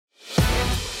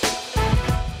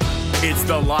It's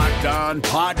the Locked On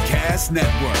Podcast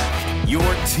Network, your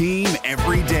team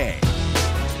every day.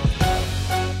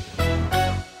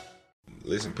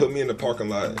 Listen, put me in the parking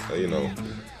lot,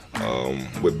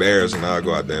 with Bears, and I'll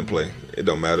go out there and play. It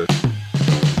don't matter.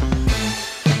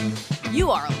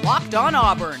 You are Locked On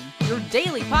Auburn, your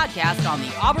daily podcast on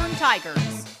the Auburn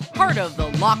Tigers. Part of the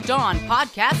Locked On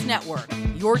Podcast Network,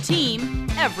 your team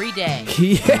every day.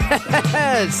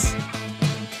 Yes!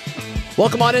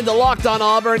 Welcome on into Locked On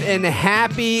Auburn and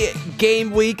happy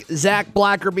game week. Zach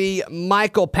Blackerby,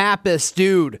 Michael Pappas.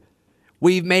 Dude,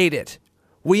 we've made it.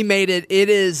 We made it. It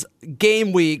is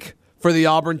game week for the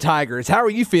Auburn Tigers. How are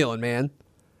you feeling, man?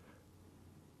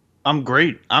 I'm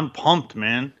great. I'm pumped,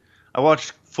 man. I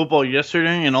watched football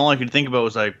yesterday, and all I could think about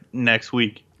was like next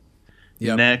week.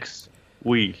 Yep. Next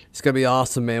week. It's going to be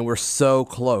awesome, man. We're so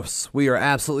close. We are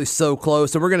absolutely so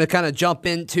close. And we're going to kind of jump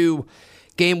into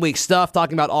game week stuff,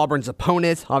 talking about Auburn's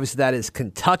opponent. Obviously, that is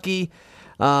Kentucky.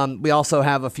 We also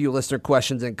have a few listener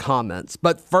questions and comments.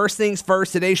 But first things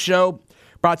first, today's show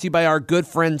brought to you by our good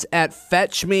friends at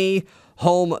Fetch Me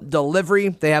Home Delivery.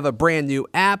 They have a brand new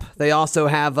app. They also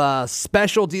have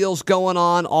special deals going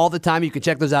on all the time. You can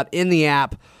check those out in the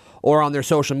app or on their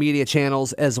social media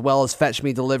channels, as well as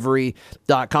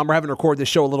fetchmedelivery.com. We're having to record this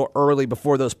show a little early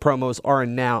before those promos are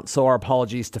announced, so our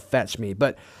apologies to Fetch Me.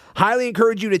 But highly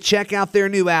encourage you to check out their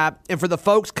new app. And for the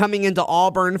folks coming into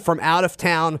Auburn from out of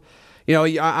town,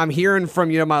 I'm hearing from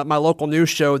my local news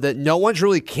show that no one's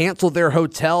really canceled their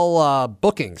hotel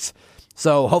bookings.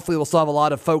 So hopefully we'll still have a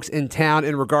lot of folks in town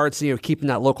in regards to keeping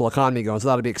that local economy going. So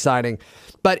that'll be exciting.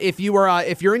 But if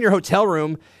you're in your hotel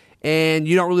room and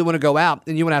you don't really want to go out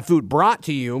and you want to have food brought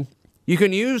to you, you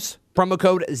can use promo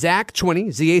code ZAC20,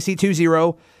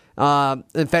 ZAC20,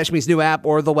 and Fetch Me's new app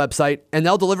or the website, and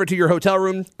they'll deliver it to your hotel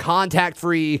room,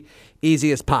 contact-free,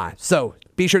 easy as pie. So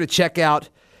be sure to check out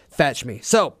Fetch Me.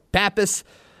 So, Pappas,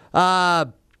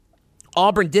 Auburn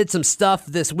did some stuff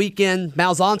this weekend.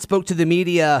 Malzahn spoke to the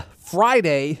media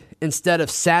Friday instead of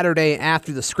Saturday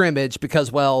after the scrimmage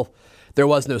because, well, there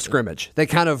was no scrimmage. They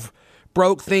kind of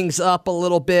broke things up a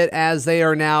little bit as they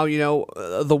are now,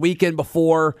 the weekend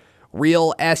before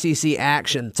real SEC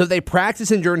action. So they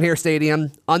practiced in Jordan-Hare Stadium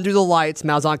under the lights.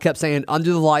 Malzahn kept saying,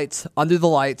 under the lights, under the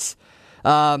lights.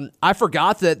 I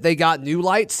forgot that they got new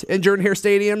lights in Jordan-Hare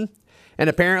Stadium, and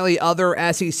apparently other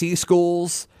SEC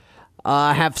schools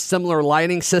have similar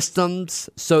lighting systems.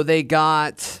 So they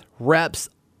got reps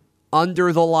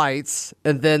under the lights,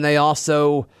 and then they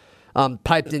also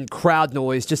piped in crowd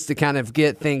noise just to kind of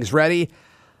get things ready.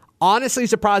 Honestly,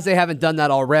 surprised they haven't done that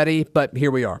already, but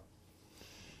here we are.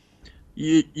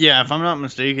 Yeah, if I'm not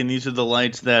mistaken, these are the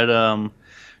lights that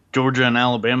Georgia and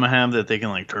Alabama have that they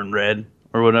can turn red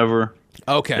or whatever.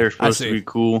 Okay, they're supposed to be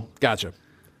cool. Gotcha.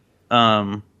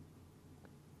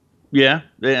 Yeah,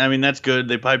 that's good.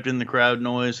 They piped in the crowd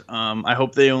noise. I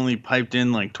hope they only piped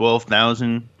in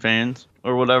 12,000 fans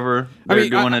or whatever. They're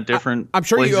doing it different. I'm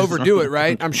sure you overdo it,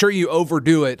 right? I'm sure you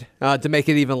overdo it to make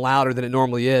it even louder than it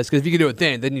normally is. Because if you can do it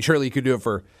then surely you could do it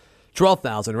for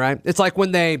 12,000, right? It's like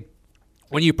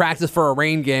when you practice for a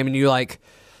rain game and you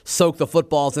soak the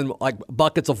footballs in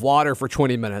buckets of water for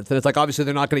 20 minutes. And it's obviously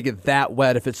they're not going to get that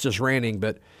wet if it's just raining,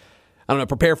 but I don't know,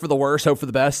 prepare for the worst, hope for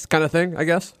the best kind of thing, I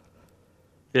guess.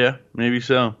 Yeah, maybe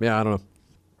so. Yeah, I don't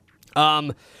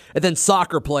know. And then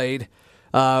soccer played,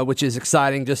 which is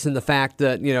exciting just in the fact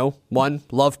that, one,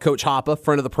 love Coach Hoppa,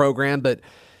 friend of the program, but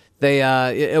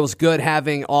it was good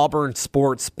having Auburn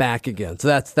sports back again. So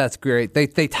that's great. They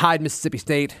tied Mississippi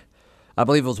State. I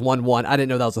believe it was 1-1. I didn't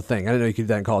know that was a thing. I didn't know you could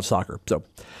do that in college soccer. So,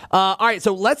 all right,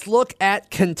 so let's look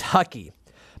at Kentucky.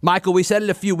 Michael, we said it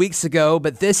a few weeks ago,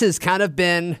 but this has kind of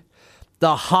been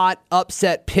the hot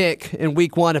upset pick in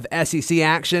week one of SEC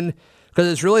action because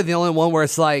it's really the only one where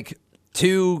it's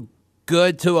two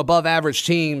good to above average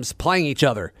teams playing each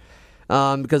other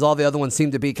because all the other ones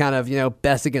seem to be kind of,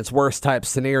 best against worst type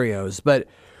scenarios. But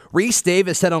Reese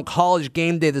Davis said on College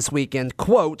Game Day this weekend,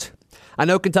 quote, I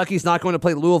know Kentucky's not going to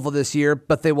play Louisville this year,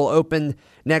 but they will open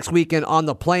next weekend on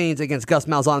the Plains against Gus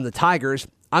Malzahn and the Tigers.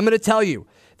 I'm going to tell you,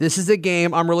 this is a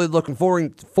game I'm really looking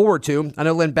forward to. I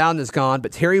know Lynn Bowden is gone,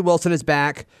 but Terry Wilson is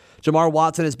back. Jamar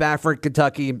Watson is back for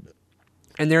Kentucky.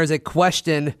 And there is a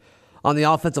question on the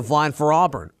offensive line for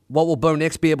Auburn. What will Bo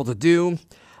Nix be able to do?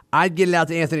 I'd get it out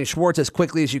to Anthony Schwartz as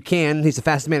quickly as you can. He's the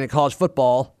fastest man in college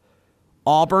football.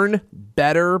 Auburn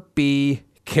better be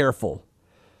careful.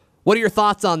 What are your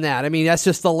thoughts on that? That's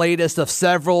just the latest of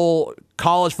several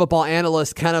college football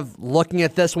analysts kind of looking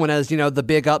at this one as, the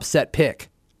big upset pick.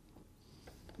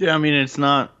 Yeah, it's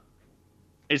not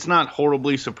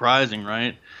horribly surprising,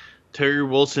 right? Terry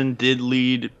Wilson did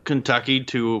lead Kentucky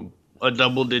to a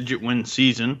double-digit win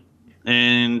season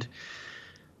And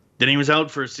then he was out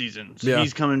for a season, so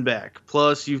he's coming back.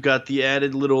 Plus, you've got the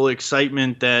added little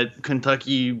excitement that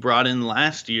Kentucky brought in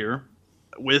last year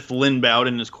with Lynn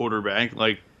Bowden as quarterback.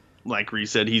 Like Reese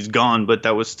said, he's gone, but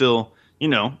that was still,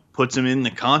 puts him in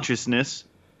the consciousness,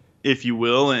 if you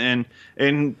will. And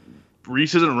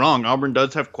Reese isn't wrong. Auburn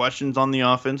does have questions on the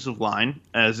offensive line,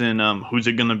 as in who's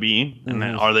it going to be, and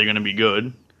then are they going to be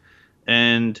good?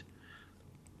 And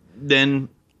then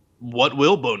what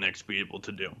will Bo Nix be able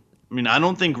to do? I mean, I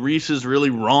don't think Reese is really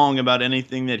wrong about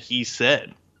anything that he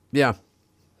said. Yeah.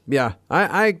 Yeah.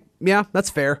 Yeah, that's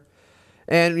fair.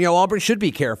 And, Auburn should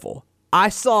be careful. I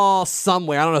saw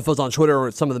somewhere, I don't know if it was on Twitter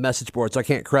or some of the message boards, so I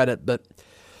can't credit, but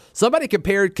somebody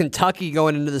compared Kentucky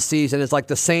going into the season as like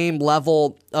the same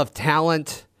level of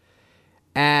talent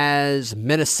as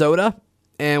Minnesota.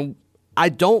 And I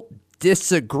don't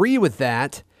disagree with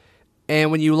that.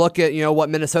 And when you look at, what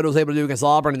Minnesota was able to do against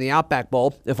Auburn in the Outback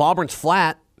Bowl, if Auburn's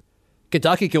flat,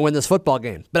 Kentucky can win this football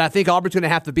game. But I think Auburn's going to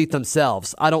have to beat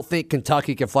themselves. I don't think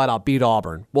Kentucky can flat out beat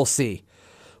Auburn. We'll see.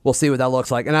 We'll see what that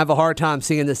looks like. And I have a hard time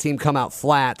seeing this team come out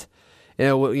flat. They've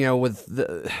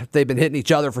been hitting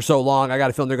each other for so long. I got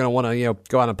a feeling they're going to want to,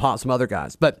 go out and pop some other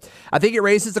guys. But I think it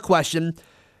raises the question,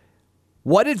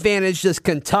 what advantage does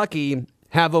Kentucky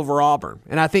have over Auburn?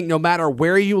 And I think no matter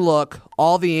where you look,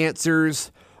 all the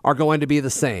answers are going to be the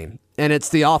same. And it's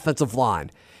the offensive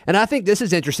line. And I think this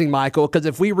is interesting, Michael, because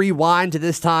if we rewind to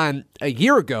this time a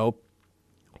year ago,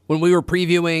 when we were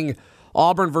previewing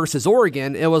Auburn versus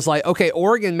Oregon, it was like, okay,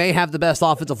 Oregon may have the best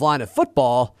offensive line of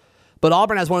football, but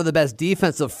Auburn has one of the best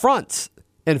defensive fronts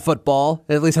in football.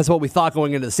 At least that's what we thought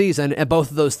going into the season. And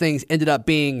both of those things ended up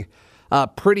being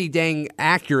pretty dang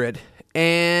accurate.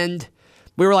 And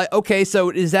we were like, okay,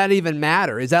 so does that even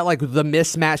matter? Is that like the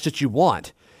mismatch that you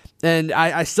want? And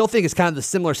I still think it's kind of the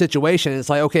similar situation. It's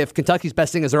like, okay, if Kentucky's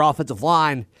best thing is their offensive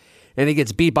line and he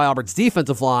gets beat by Auburn's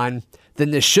defensive line,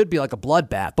 then this should be like a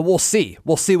bloodbath. But we'll see.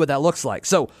 We'll see what that looks like.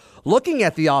 So looking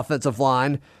at the offensive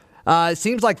line, it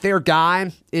seems like their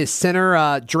guy is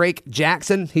center Drake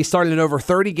Jackson. He started in over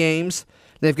 30 games.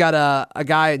 They've got a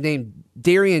guy named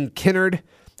Darian Kennard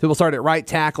who will start at right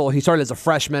tackle. He started as a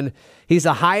freshman. He's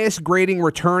the highest grading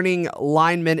returning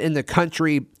lineman in the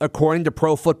country according to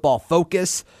Pro Football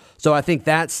Focus. So I think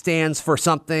that stands for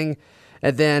something.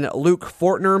 And then Luke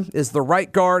Fortner is the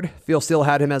right guard. Phil Steele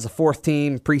had him as a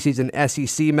fourth-team preseason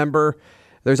SEC member.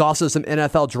 There's also some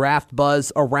NFL draft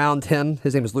buzz around him.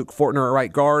 His name is Luke Fortner at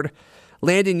right guard.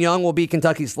 Landon Young will be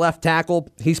Kentucky's left tackle.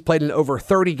 He's played in over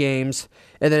 30 games.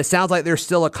 And then it sounds like there's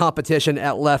still a competition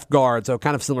at left guard. So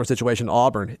kind of similar situation to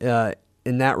Auburn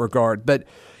in that regard. But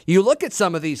you look at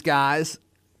some of these guys,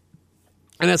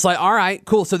 and it's like, all right,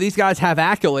 cool. So these guys have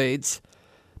accolades.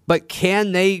 But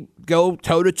can they go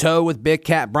toe-to-toe with Big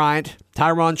Cat Bryant,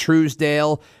 Tyron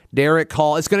Truesdale, Derek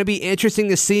Hall? It's going to be interesting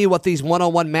to see what these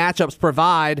one-on-one matchups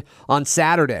provide on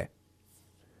Saturday.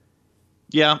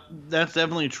 Yeah, that's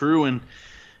definitely true, and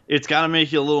it's got to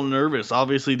make you a little nervous.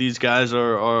 Obviously, these guys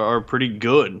are pretty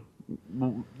good.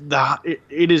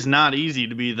 It is not easy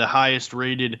to be the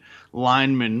highest-rated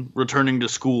lineman returning to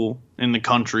school in the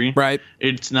country. Right.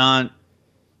 It's not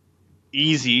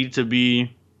easy to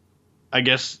be... I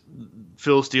guess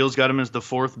Phil Steele's got him as the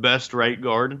fourth best right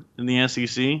guard in the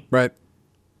SEC. Right.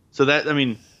 So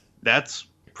that's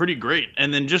pretty great.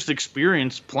 And then just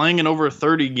experience playing in over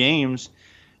 30 games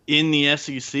in the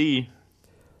SEC.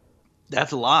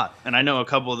 That's a lot. And I know a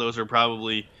couple of those are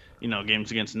probably,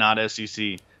 games against not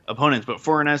SEC opponents. But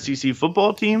for an SEC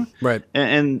football team, right.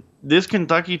 And this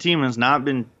Kentucky team has not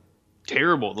been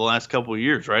terrible the last couple of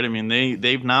years, right? I mean,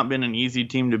 they've not been an easy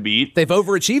team to beat. They've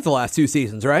overachieved the last two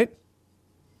seasons, right?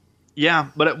 Yeah,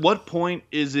 but at what point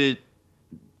is it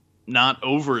not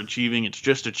overachieving? It's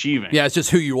just achieving. Yeah, it's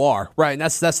just who you are, right? And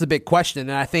that's the big question.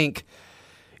 And I think,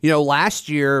 last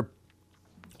year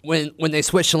when they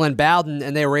switched to Lynn Bowden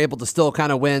and they were able to still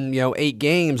kind of win, 8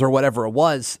 games or whatever it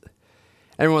was,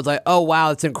 everyone's like, oh,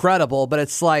 wow, it's incredible. But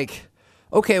it's like,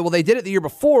 okay, well, they did it the year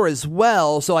before as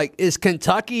well. So, like, is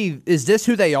this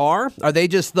who they are? Are they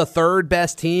just the third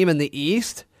best team in the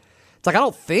East? It's like, I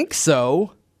don't think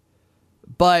so.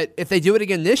 But if they do it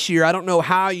again this year, I don't know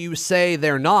how you say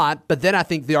they're not. But then I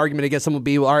think the argument against them would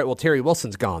be, well, all right, well, Terry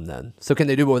Wilson's gone then. So can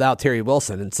they do it without Terry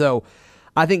Wilson? And so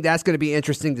I think that's going to be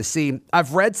interesting to see.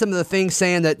 I've read some of the things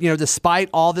saying that, despite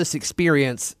all this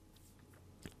experience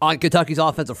on Kentucky's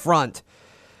offensive front,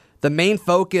 the main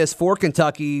focus for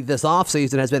Kentucky this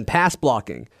offseason has been pass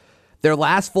blocking. Their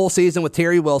last full season with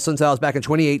Terry Wilson, so that was back in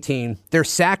 2018, their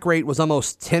sack rate was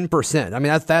almost 10%. I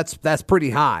mean, that's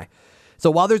pretty high. So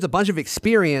while there's a bunch of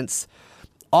experience,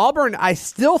 Auburn, I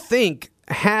still think,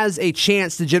 has a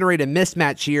chance to generate a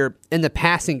mismatch here in the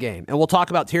passing game. And we'll talk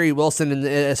about Terry Wilson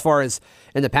as far as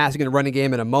in the passing and running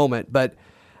game in a moment. But,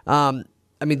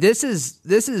 this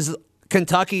is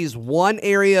Kentucky's one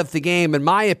area of the game, in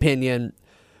my opinion,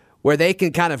 where they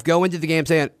can kind of go into the game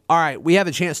saying, all right, we have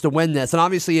a chance to win this. And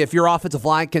obviously, if your offensive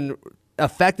line can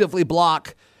effectively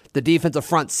block the defensive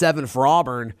front seven for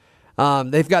Auburn,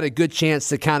 they've got a good chance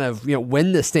to kind of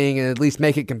win this thing and at least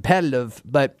make it competitive.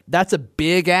 But that's a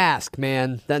big ask,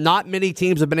 man. That not many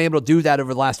teams have been able to do that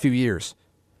over the last few years.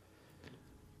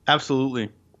 Absolutely,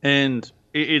 and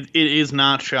it is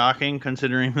not shocking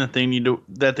considering that they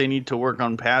need to work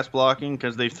on pass blocking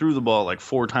because they threw the ball like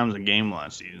 4 times a game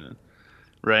last season,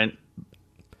 right?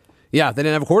 Yeah, they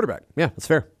didn't have a quarterback. Yeah, that's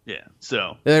fair. Yeah,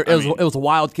 so it was a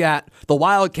Wildcat. The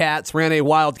Wildcats ran a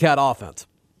Wildcat offense.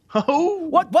 Oh,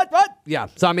 what? Yeah,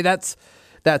 so that's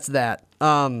that.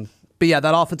 But yeah,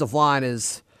 that offensive line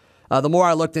is. The more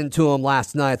I looked into them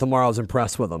last night, the more I was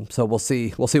impressed with them. So we'll see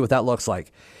what that looks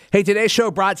like. Hey, today's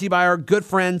show brought to you by our good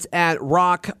friends at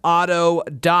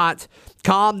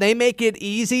rockauto.com. They make it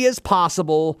easy as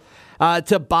possible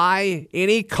to buy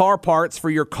any car parts for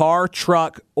your car,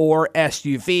 truck, or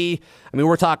SUV. I mean,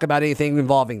 we're talking about anything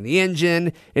involving the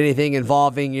engine, anything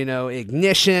involving,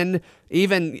 ignition,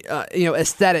 even,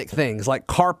 aesthetic things like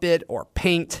carpet or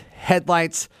paint,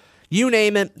 headlights. You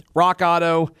name it, Rock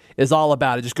Auto is all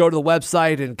about it. Just go to the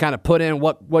website and kind of put in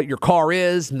what your car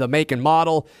is, the make and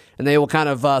model, and they will kind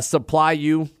of supply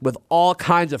you with all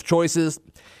kinds of choices.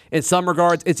 In some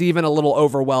regards, it's even a little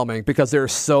overwhelming because there are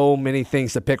so many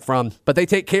things to pick from. But they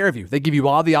take care of you. They give you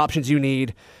all the options you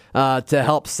need to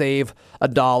help save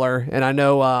 $1. And I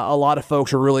know a lot of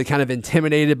folks are really kind of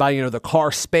intimidated by the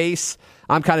car space.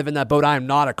 I'm kind of in that boat. I am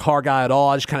not a car guy at all.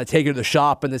 I just kind of take it to the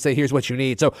shop and they say, here's what you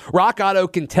need. So Rock Auto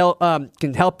can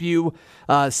help you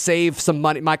save some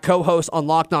money. My co-host on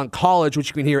Locked On College, which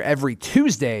you can hear every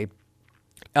Tuesday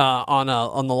on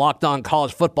the Locked On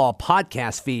College Football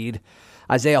podcast feed,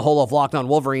 Isaiah Hole of Locked On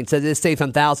Wolverine, says it saves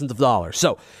them thousands of dollars.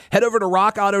 So head over to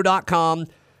rockauto.com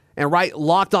and write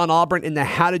Locked On Auburn in the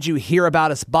How Did You Hear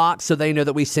About Us box so they know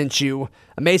that we sent you.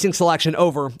 Amazing selection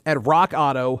over at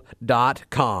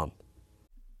rockauto.com.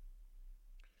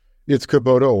 It's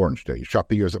Kubota Orange Day. Shop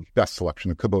the year's best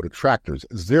selection of Kubota tractors,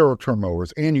 zero-turn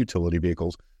mowers, and utility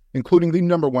vehicles, including the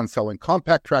 #1 selling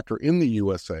compact tractor in the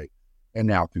USA. And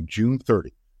now through June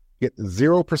 30, get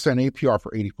 0% APR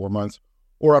for 84 months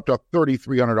or up to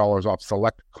 $3,300 off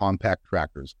select compact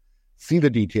tractors. See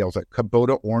the details at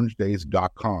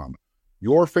KubotaOrangeDays.com.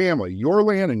 Your family, your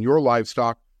land, and your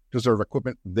livestock deserve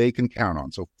equipment they can count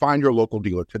on. So find your local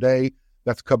dealer today.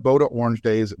 That's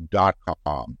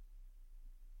KubotaOrangeDays.com.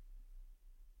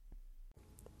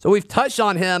 So we've touched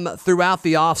on him throughout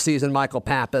the offseason, Michael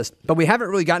Pappas, but we haven't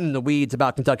really gotten in the weeds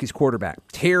about Kentucky's quarterback,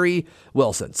 Terry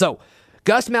Wilson. So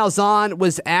Gus Malzahn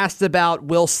was asked about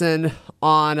Wilson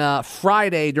on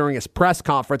Friday during his press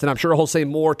conference, and I'm sure he'll say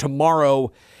more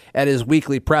tomorrow at his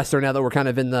weekly presser now that we're kind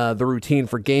of in the routine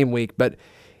for game week. But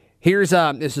here's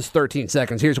this is 13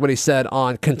 seconds. Here's what he said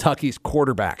on Kentucky's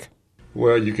quarterback.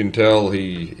 Well, you can tell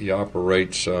he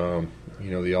operates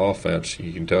the offense.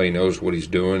 You can tell he knows what he's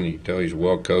doing. You can tell he's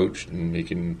well coached, and he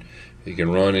can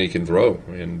run and he can throw.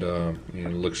 And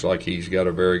it looks like he's got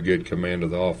a very good command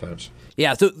of the offense.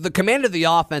 Yeah, so the command of the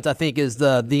offense, I think, is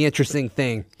the interesting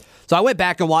thing. So I went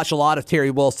back and watched a lot of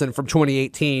Terry Wilson from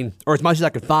 2018, or as much as I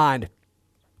could find.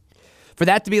 For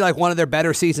that to be like one of their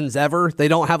better seasons ever, they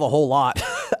don't have a whole lot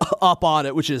up on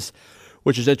it, which is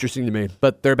interesting to me.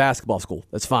 But they're a basketball school.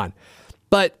 That's fine.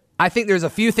 But I think there's a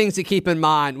few things to keep in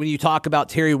mind when you talk about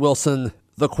Terry Wilson,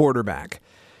 the quarterback.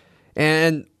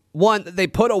 And one, they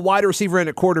put a wide receiver in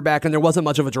at quarterback, and there wasn't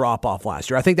much of a drop-off last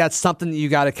year. I think that's something that you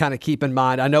got to kind of keep in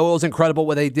mind. I know it was incredible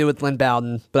what they did with Lynn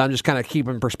Bowden, but I'm just kind of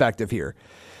keeping perspective here.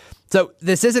 So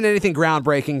this isn't anything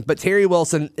groundbreaking, but Terry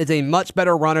Wilson is a much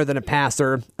better runner than a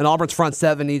passer, and Auburn's front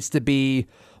seven needs to be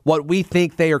what we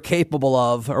think they are capable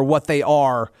of, or what they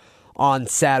are on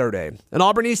Saturday. And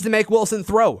Auburn needs to make Wilson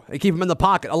throw and keep him in the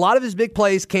pocket. A lot of his big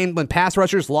plays came when pass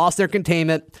rushers lost their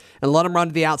containment and let him run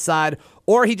to the outside,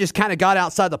 or he just kind of got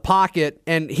outside the pocket,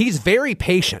 and he's very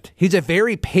patient. He's a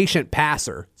very patient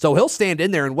passer. So he'll stand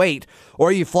in there and wait,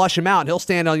 or you flush him out, and he'll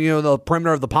stand on the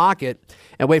perimeter of the pocket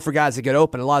and wait for guys to get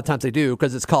open. A lot of times they do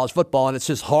because it's college football, and it's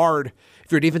just hard.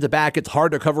 If you're a defensive back, it's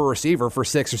hard to cover a receiver for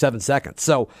 6 or 7 seconds.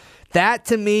 So that,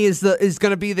 to me, is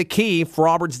going to be the key for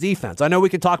Auburn's defense. I know we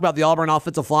can talk about the Auburn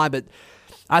offensive line, but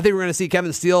I think we're going to see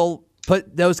Kevin Steele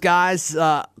put those guys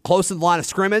close to the line of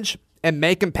scrimmage and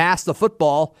make them pass the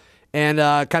football and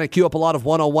kind of queue up a lot of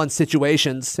one-on-one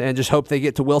situations and just hope they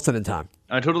get to Wilson in time.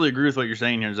 I totally agree with what you're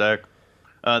saying here, Zach.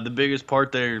 The biggest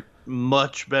part there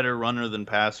much better runner than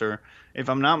passer. If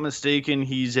I'm not mistaken,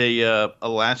 he's a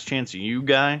last chance U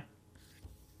guy.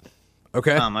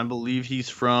 Okay. I believe he's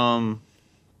from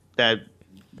that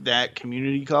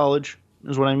community college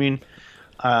is what I mean.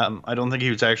 I don't think he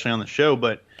was actually on the show,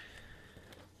 but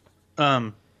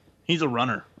he's a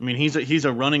runner. I mean, he's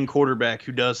a running quarterback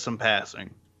who does some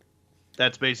passing.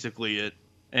 That's basically it.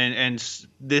 And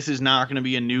this is not going to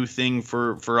be a new thing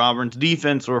for Auburn's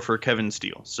defense or for Kevin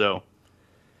Steele. So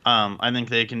I think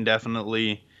they can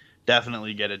definitely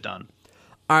get it done.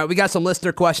 All right, we got some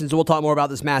listener questions. We'll talk more about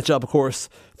this matchup, of course,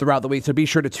 throughout the week. So be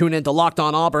sure to tune in to Locked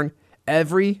On Auburn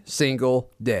every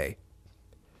single day.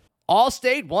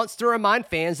 Allstate wants to remind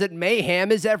fans that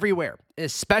mayhem is everywhere,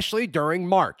 especially during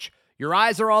March. Your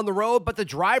eyes are on the road, but the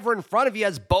driver in front of you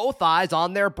has both eyes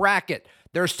on their bracket.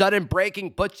 Their sudden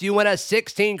braking puts you in a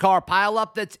 16-car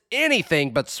pileup that's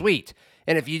anything but sweet.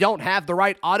 And if you don't have the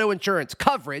right auto insurance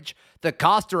coverage, the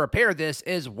cost to repair this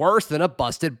is worse than a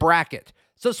busted bracket.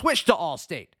 So switch to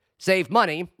Allstate, save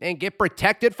money, and get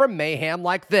protected from mayhem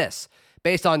like this.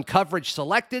 Based on coverage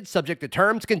selected, subject to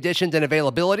terms, conditions, and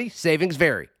availability, savings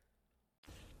vary.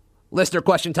 Listener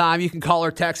question time. You can call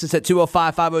or text us at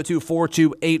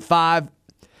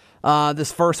 205-502-4285.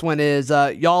 This first one is,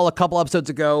 y'all, a couple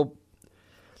episodes ago,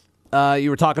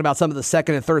 you were talking about some of the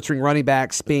second and third string running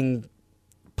backs being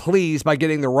pleased by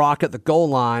getting the rock at the goal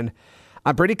line.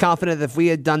 I'm pretty confident that if we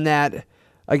had done that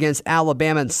against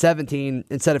Alabama in 17,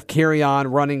 instead of carry on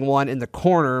running one in the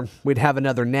corner, we'd have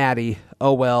another natty.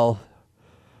 Oh, well,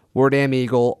 we're damn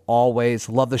Eagle. Always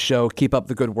love the show. Keep up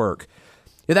the good work.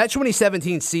 Yeah, that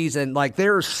 2017 season, like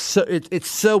it's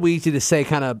so easy to say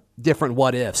kind of different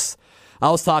what ifs.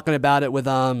 I was talking about it with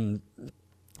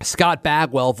Scott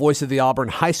Bagwell, voice of the Auburn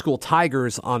High School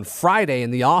Tigers, on Friday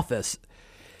in the office.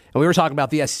 And we were talking about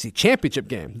the SEC championship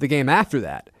game, the game after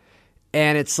that.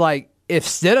 And it's like, if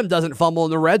Stidham doesn't fumble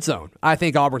in the red zone, I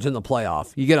think Auburn's in the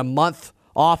playoff. You get a month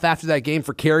off after that game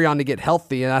for carry on to get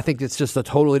healthy, and I think it's just a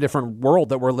totally different world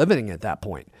that we're living in at that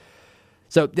point.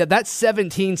 So that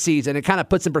 17 season, it kind of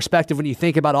puts in perspective when you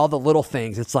think about all the little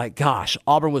things. It's like, gosh,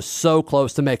 Auburn was so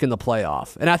close to making the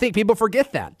playoff. And I think people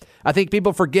forget that. I think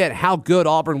people forget how good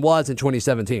Auburn was in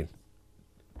 2017.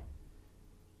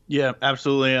 Yeah,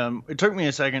 absolutely. It took me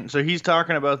a second. So he's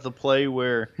talking about the play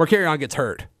where Carry-On gets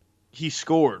hurt. He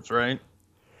scores, right?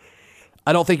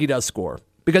 I don't think he does score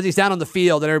because he's down on the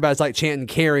field and everybody's like chanting,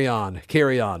 carry on,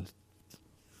 carry on.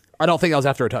 I don't think that was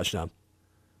after a touchdown.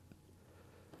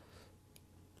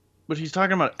 But he's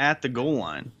talking about at the goal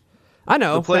line. I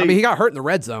know. I mean, he got hurt in the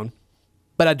red zone,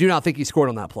 but I do not think he scored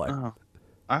on that play.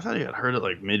 I thought he got hurt at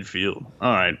like midfield.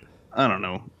 All right. I don't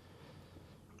know.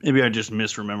 Maybe I just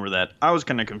misremember that. I was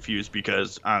kind of confused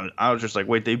because I was just like,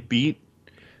 wait, they beat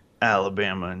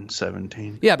Alabama in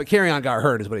 17. Yeah, but Carry-On got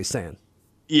hurt is what he's saying.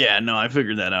 Yeah, no, I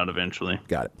figured that out eventually.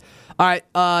 Got it. All right,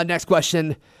 next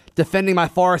question. Defending my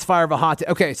forest fire of a hot take.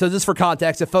 Okay, so just for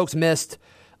context, if folks missed,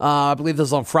 I believe this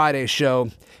was on Friday's show,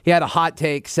 he had a hot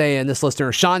take saying, this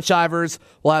listener, Sean Shivers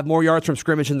will have more yards from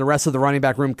scrimmage than the rest of the running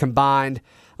back room combined.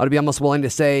 I'd be almost willing to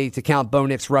say to count Bo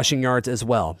Nix's rushing yards as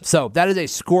well. So that is a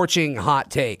scorching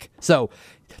hot take. So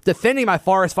defending my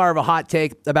forest fire of a hot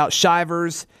take about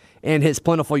Shivers and his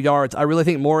plentiful yards, I really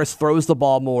think Morris throws the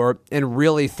ball more and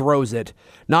really throws it.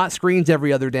 Not screens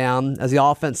every other down. As the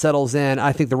offense settles in,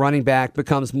 I think the running back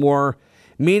becomes more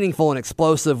meaningful and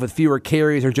explosive with fewer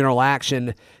carries or general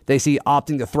action. They see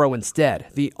opting to throw instead.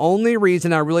 The only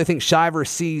reason I really think Shivers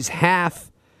sees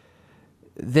half,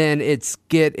 then it's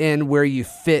get in where you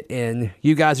fit in.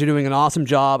 You guys are doing an awesome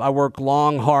job. I work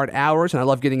long, hard hours, and I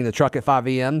love getting in the truck at 5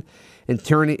 a.m. and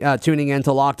tuning in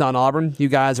to Locked On Auburn. You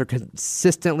guys are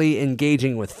consistently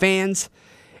engaging with fans,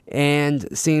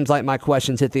 and seems like my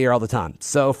questions hit the air all the time.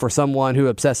 So for someone who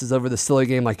obsesses over the silly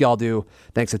game like y'all do,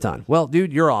 thanks a ton. Well,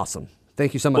 dude, you're awesome.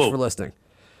 Thank you so much for listening.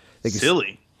 Thank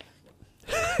silly.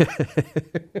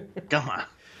 Come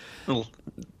on.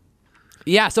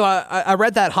 Yeah, so I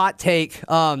read that hot take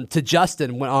to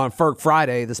Justin on Ferg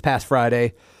Friday, this past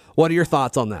Friday. What are your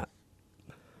thoughts on that?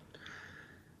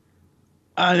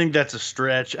 I think that's a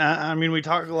stretch. I mean, we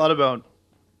talk a lot about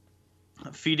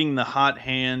feeding the hot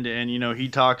hand, and, you know, he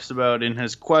talks about in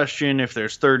his question, if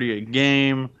there's 30 a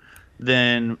game,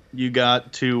 then you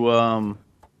got to,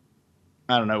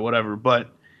 I don't know, whatever.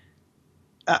 But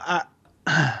I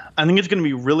think it's going to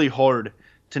be really hard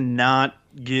to not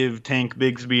give Tank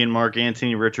Bigsby and Mark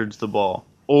Anthony Richards the ball,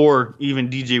 or even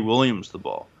DJ Williams the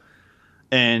ball.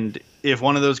 And if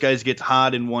one of those guys gets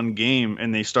hot in one game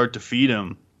and they start to feed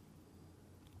him,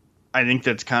 I think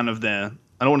that's kind of I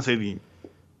don't want to say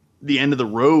the end of the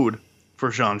road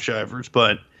for Sean Shivers,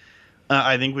 but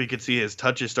I think we could see his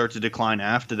touches start to decline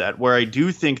after that. Where I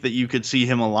do think that you could see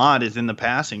him a lot is in the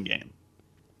passing game.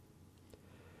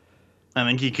 I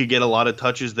think he could get a lot of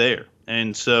touches there.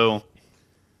 And so,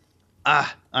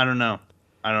 I don't know.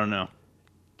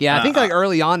 Yeah, I think like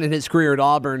early on in his career at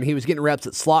Auburn, he was getting reps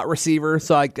at slot receiver.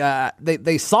 So like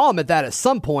they saw him at that at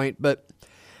some point, but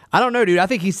I don't know, dude. I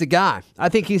think he's the guy. I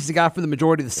think he's the guy for the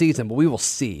majority of the season, but we will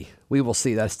see. We will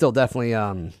see. That's still definitely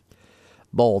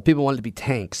bold. People want it to be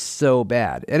tanks so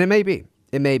bad, and it may be.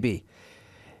 It may be.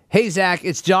 Hey, Zach,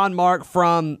 it's John Mark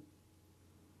from.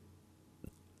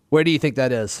 Where do you think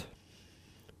that is?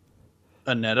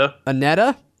 Annetta.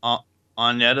 Annetta?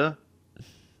 Annetta.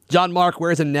 John Mark,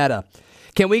 where's Annetta?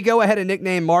 Can we go ahead and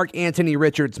nickname Mark Anthony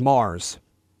Richards Mars?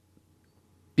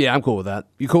 Yeah, I'm cool with that.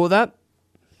 You cool with that?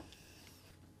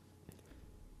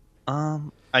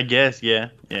 I guess, yeah.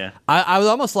 I would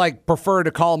almost like prefer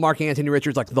to call Mark Anthony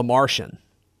Richards like the Martian.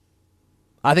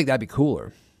 I think that'd be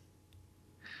cooler.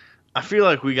 I feel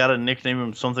like we got to nickname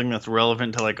him something that's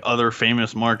relevant to like other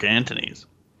famous Mark Anthonys.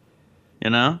 You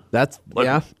know?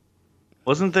 Yeah.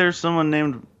 Wasn't there someone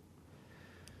named?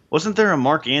 Wasn't there a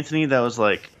Mark Anthony that was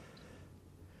like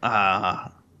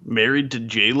married to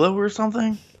J-Lo or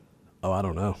something? Oh, I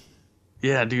don't know.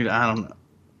 Yeah, dude, I don't know.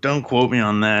 Don't quote me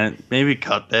on that. Maybe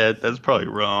cut that. That's probably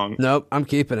wrong. Nope, I'm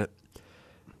keeping it.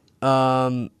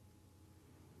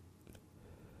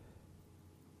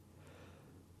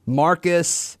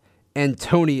 Marcus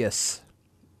Antonius,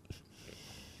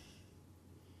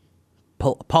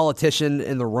 politician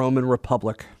in the Roman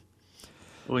Republic.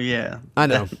 Well, yeah. I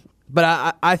know.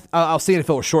 But I'll see if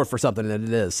it was short for something, and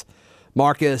it is.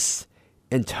 Marcus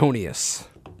Antonius.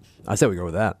 I say we go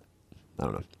with that. I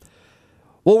don't know.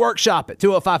 We'll workshop it.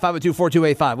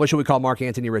 205-502-4285. What should we call Mark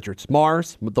Anthony Richards?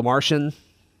 Mars? The Martian?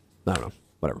 I don't know.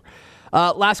 Whatever.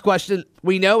 Last question.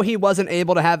 We know he wasn't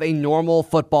able to have a normal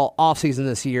football offseason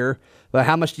this year, but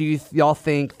how much do y'all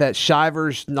think that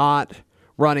Shivers not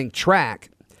running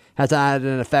track has had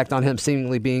an effect on him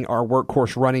seemingly being our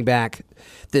workhorse running back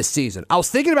this season? I was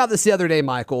thinking about this the other day,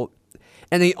 Michael,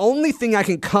 and the only thing I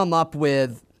can come up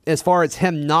with as far as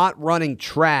him not running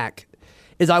track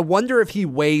is I wonder if he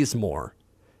weighs more.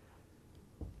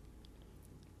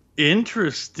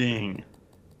 Interesting.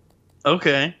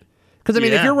 Okay. Because I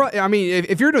mean,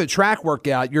 if you're doing a track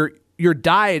workout, your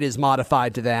diet is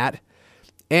modified to that,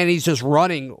 and he's just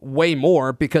running way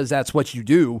more because that's what you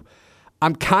do.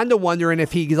 I'm kind of wondering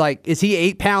if he's like, is he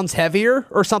 8 pounds heavier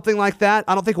or something like that?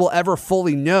 I don't think we'll ever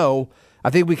fully know. I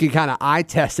think we could kind of eye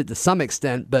test it to some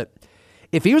extent, but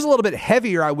if he was a little bit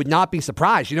heavier, I would not be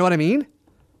surprised. You know what I mean?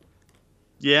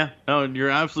 Yeah. No, you're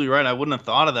absolutely right. I wouldn't have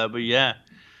thought of that, but yeah.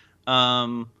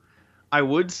 I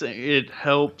would say it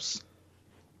helps.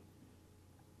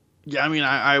 Yeah, I mean,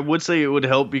 I would say it would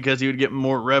help because he would get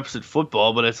more reps at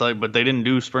football, but it's like, but they didn't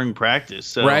do spring practice,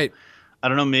 so right. I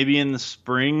don't know. Maybe in the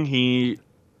spring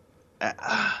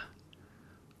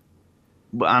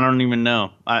but I don't even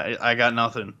know. I got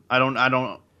nothing. I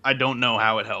don't know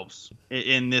how it helps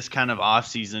in this kind of off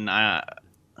season. I'm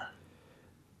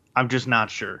just not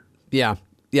sure. Yeah.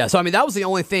 So I mean, that was the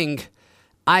only thing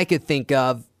I could think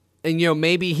of. And,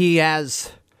 maybe he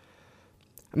has,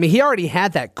 he already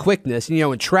had that quickness.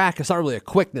 In track, it's not really a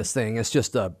quickness thing. It's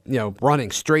just a,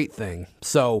 running straight thing.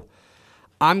 So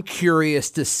I'm curious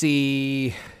to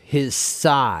see his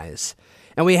size.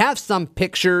 And we have some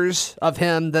pictures of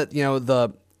him that,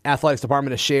 the athletics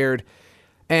department has shared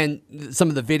and some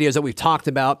of the videos that we've talked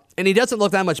about. And he doesn't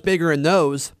look that much bigger in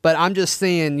those, but I'm just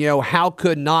saying, how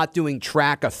could not doing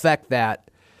track affect that?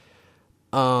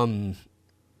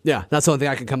 Yeah, that's the only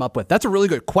thing I can come up with. That's a really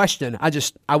good question.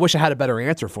 I wish I had a better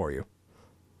answer for you.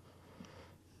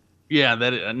 Yeah,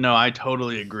 no, I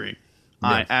totally agree. Yeah.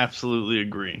 I absolutely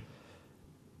agree.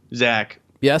 Zach.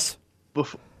 Yes?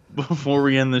 Before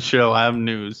we end the show, I have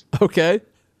news. Okay.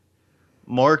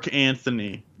 Mark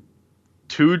Anthony,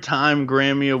 2-time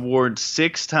Grammy Award,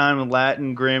 6-time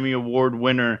Latin Grammy Award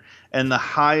winner, and the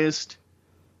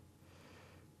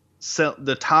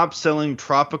top-selling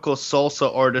tropical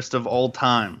salsa artist of all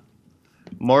time.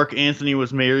 Mark Anthony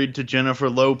was married to Jennifer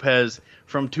Lopez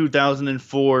from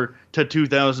 2004 to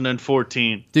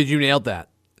 2014. Dude, you nailed that.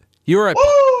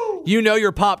 You know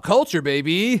your pop culture,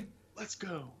 baby. Let's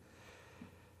go.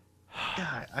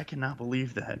 God, I cannot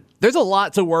believe that. There's a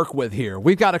lot to work with here.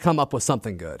 We've got to come up with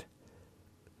something good.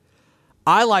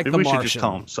 I like Maybe the Martian. We should just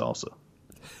call him Salsa.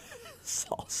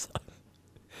 Salsa.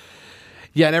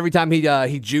 Yeah, and every time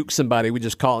he jukes somebody, we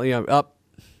just call up.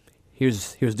 He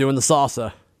was doing the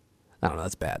salsa. I don't know.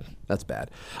 That's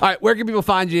bad. All right, where can people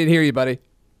find you and hear you, buddy?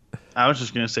 I was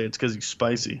just gonna say it's because he's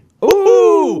spicy.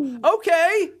 Ooh,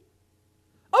 okay.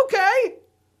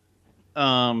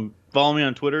 Follow me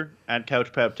on Twitter at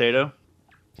CouchPapTato.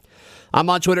 I'm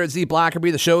on Twitter at Z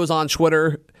Blackerby. The show is on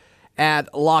Twitter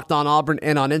at Locked On Auburn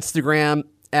and on Instagram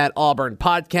at Auburn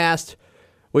Podcast.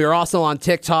 We are also on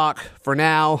TikTok for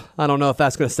now. I don't know if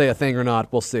that's going to stay a thing or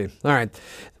not. We'll see. All right.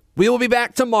 We will be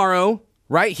back tomorrow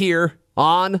right here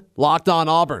on Locked On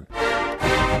Auburn.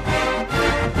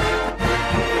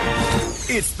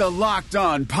 It's the Locked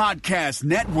On Podcast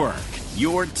Network,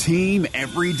 your team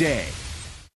every day.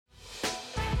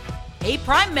 Hey,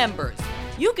 Prime members,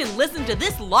 you can listen to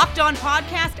this Locked On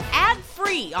podcast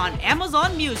ad-free on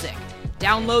Amazon Music.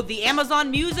 Download the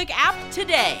Amazon Music app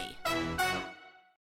today.